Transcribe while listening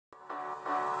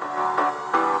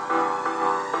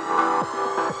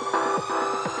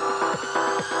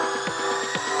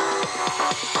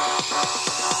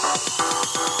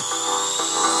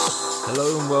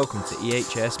welcome to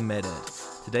EHS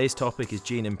MedEd. Today's topic is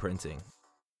gene imprinting.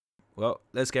 Well,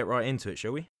 let's get right into it,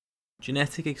 shall we?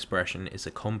 Genetic expression is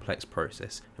a complex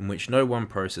process in which no one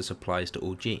process applies to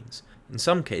all genes. In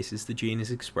some cases, the gene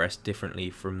is expressed differently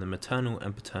from the maternal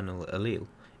and paternal allele.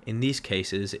 In these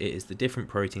cases, it is the different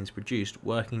proteins produced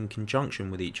working in conjunction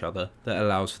with each other that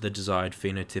allows for the desired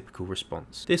phenotypical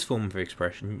response. This form of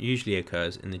expression usually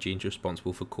occurs in the genes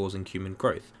responsible for causing human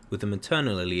growth, with the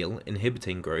maternal allele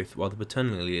inhibiting growth while the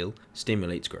paternal allele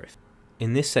stimulates growth.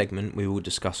 In this segment, we will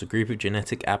discuss a group of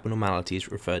genetic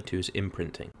abnormalities referred to as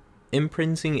imprinting.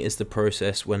 Imprinting is the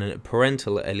process when a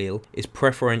parental allele is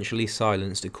preferentially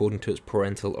silenced according to its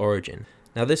parental origin.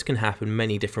 Now, this can happen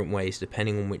many different ways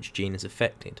depending on which gene is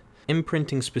affected.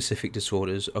 Imprinting specific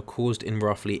disorders are caused in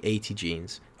roughly 80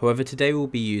 genes. However, today we'll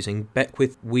be using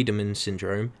Beckwith-Weidermann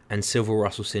syndrome and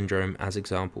Silver-Russell syndrome as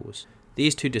examples.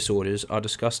 These two disorders are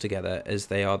discussed together as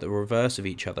they are the reverse of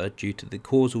each other due to the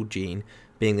causal gene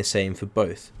being the same for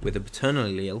both, with the paternal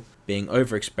allele being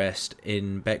overexpressed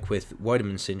in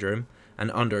Beckwith-Weidermann syndrome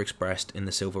and underexpressed in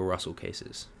the Silver-Russell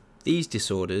cases. These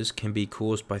disorders can be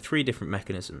caused by three different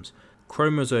mechanisms: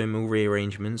 chromosomal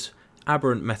rearrangements,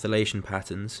 aberrant methylation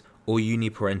patterns, or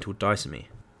uniparental disomy.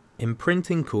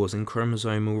 Imprinting causing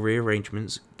chromosomal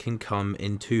rearrangements can come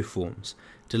in two forms: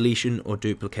 deletion or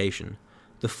duplication.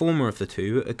 The former of the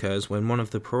two occurs when one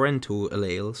of the parental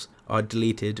alleles are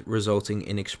deleted, resulting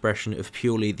in expression of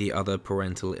purely the other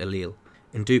parental allele.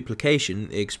 In duplication,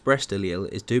 the expressed allele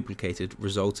is duplicated,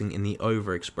 resulting in the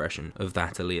overexpression of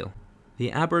that allele.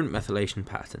 The aberrant methylation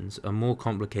patterns are more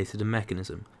complicated in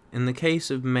mechanism. In the case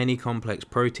of many complex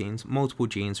proteins, multiple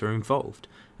genes are involved,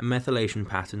 and methylation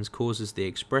patterns causes the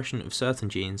expression of certain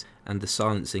genes and the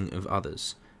silencing of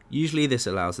others. Usually this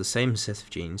allows the same set of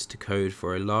genes to code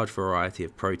for a large variety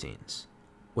of proteins.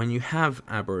 When you have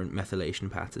aberrant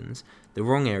methylation patterns, the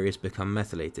wrong areas become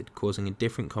methylated, causing a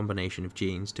different combination of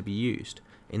genes to be used.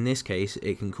 In this case,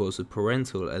 it can cause the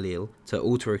parental allele to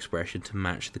alter expression to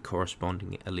match the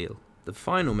corresponding allele. The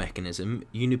final mechanism,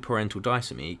 uniparental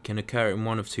disomy, can occur in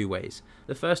one of two ways,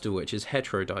 the first of which is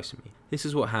Hetero Dicing. This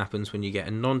is what happens when you get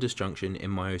a non-disjunction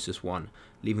in meiosis 1,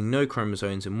 leaving no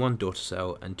chromosomes in one daughter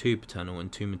cell and two paternal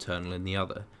and two maternal in the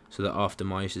other, so that after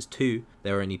meiosis 2,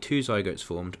 there are only two zygotes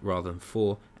formed rather than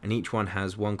four, and each one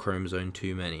has one chromosome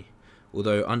too many.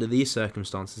 Although under these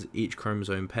circumstances, each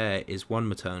chromosome pair is one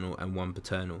maternal and one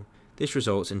paternal. This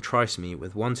results in trisomy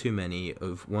with one too many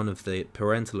of one of the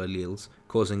parental alleles,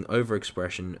 causing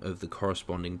overexpression of the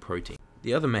corresponding protein.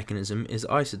 The other mechanism is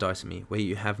isodisomy, where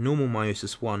you have normal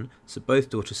meiosis 1, so both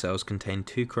daughter cells contain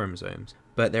two chromosomes,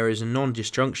 but there is a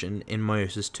non-disjunction in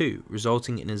meiosis 2,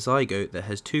 resulting in a zygote that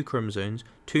has two chromosomes,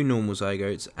 two normal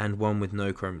zygotes, and one with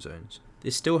no chromosomes.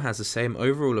 This still has the same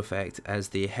overall effect as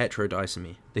the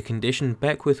heterodisomy. The condition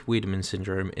Beckwith-Weidermann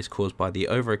syndrome is caused by the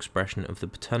overexpression of the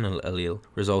paternal allele,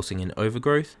 resulting in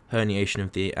overgrowth, herniation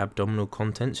of the abdominal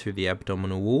contents through the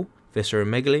abdominal wall,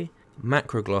 visceromegaly,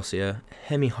 macroglossia,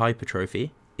 hemihypertrophy,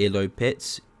 earlobe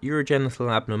pits,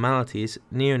 urogenital abnormalities,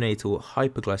 neonatal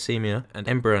hyperglycemia, and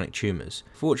embryonic tumours.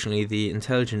 Fortunately, the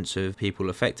intelligence of people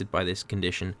affected by this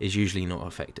condition is usually not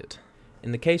affected.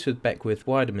 In the case with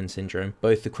Beckwith-Weidermann syndrome,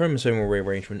 both the chromosomal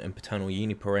rearrangement and paternal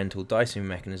uniparental disomy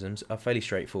mechanisms are fairly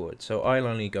straightforward, so I'll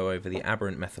only go over the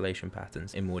aberrant methylation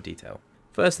patterns in more detail.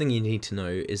 First thing you need to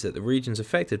know is that the regions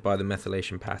affected by the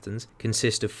methylation patterns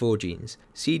consist of four genes: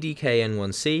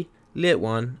 CDKN1C,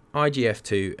 LIT1,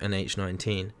 IGF2, and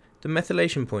H19. The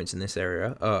methylation points in this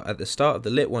area are at the start of the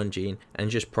LIT1 gene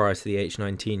and just prior to the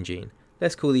H19 gene.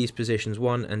 Let's call these positions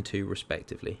 1 and 2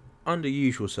 respectively. Under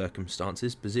usual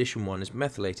circumstances, position 1 is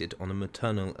methylated on the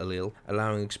maternal allele,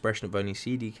 allowing expression of only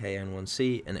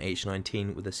CDKN1C and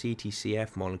H19 with a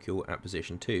CTCF molecule at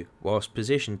position 2, whilst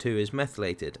position 2 is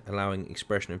methylated, allowing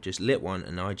expression of just LIT1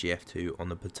 and IGF2 on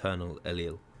the paternal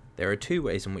allele. There are two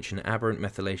ways in which an aberrant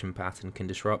methylation pattern can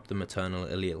disrupt the maternal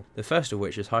allele, the first of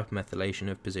which is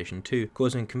hypermethylation of position 2,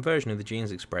 causing conversion of the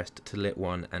genes expressed to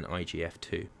LIT1 and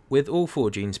IGF2. With all four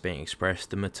genes being expressed,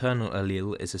 the maternal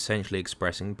allele is essentially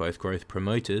expressing both growth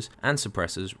promoters and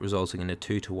suppressors, resulting in a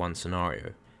 2-to-1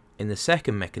 scenario. In the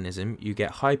second mechanism, you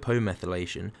get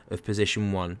hypomethylation of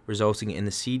position 1, resulting in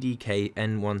the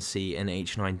CDKN1C and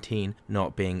H19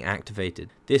 not being activated.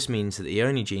 This means that the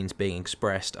only genes being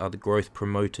expressed are the growth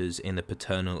promoters in the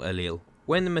paternal allele.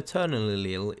 When the maternal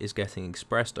allele is getting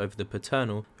expressed over the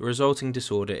paternal, the resulting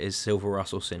disorder is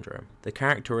Silver-Russell syndrome, the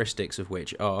characteristics of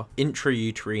which are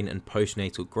intrauterine and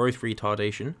postnatal growth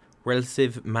retardation,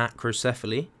 relative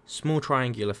macrocephaly, small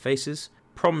triangular faces,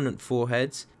 prominent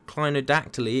foreheads,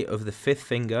 clinodactyly of the fifth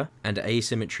finger, and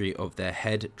asymmetry of their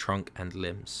head, trunk, and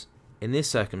limbs. In this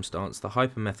circumstance, the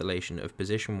hypermethylation of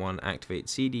position 1 activates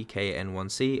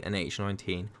CDKN1C and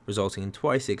H19, resulting in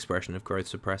twice the expression of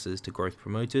growth suppressors to growth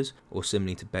promoters, or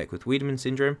similarly to Beckwith-Weidermann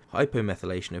syndrome.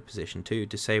 Hypomethylation of position 2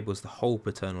 disables the whole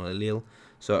paternal allele,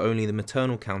 so only the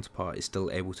maternal counterpart is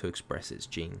still able to express its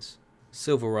genes.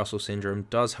 Silver-Russell syndrome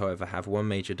does, however, have one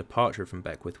major departure from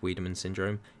Beckwith-Weidermann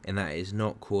syndrome, in that it is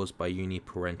not caused by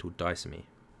uniparental disomy.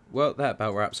 Well, that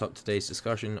about wraps up today's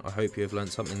discussion. I hope you have learned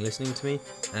something listening to me,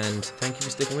 and thank you for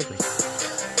sticking with me.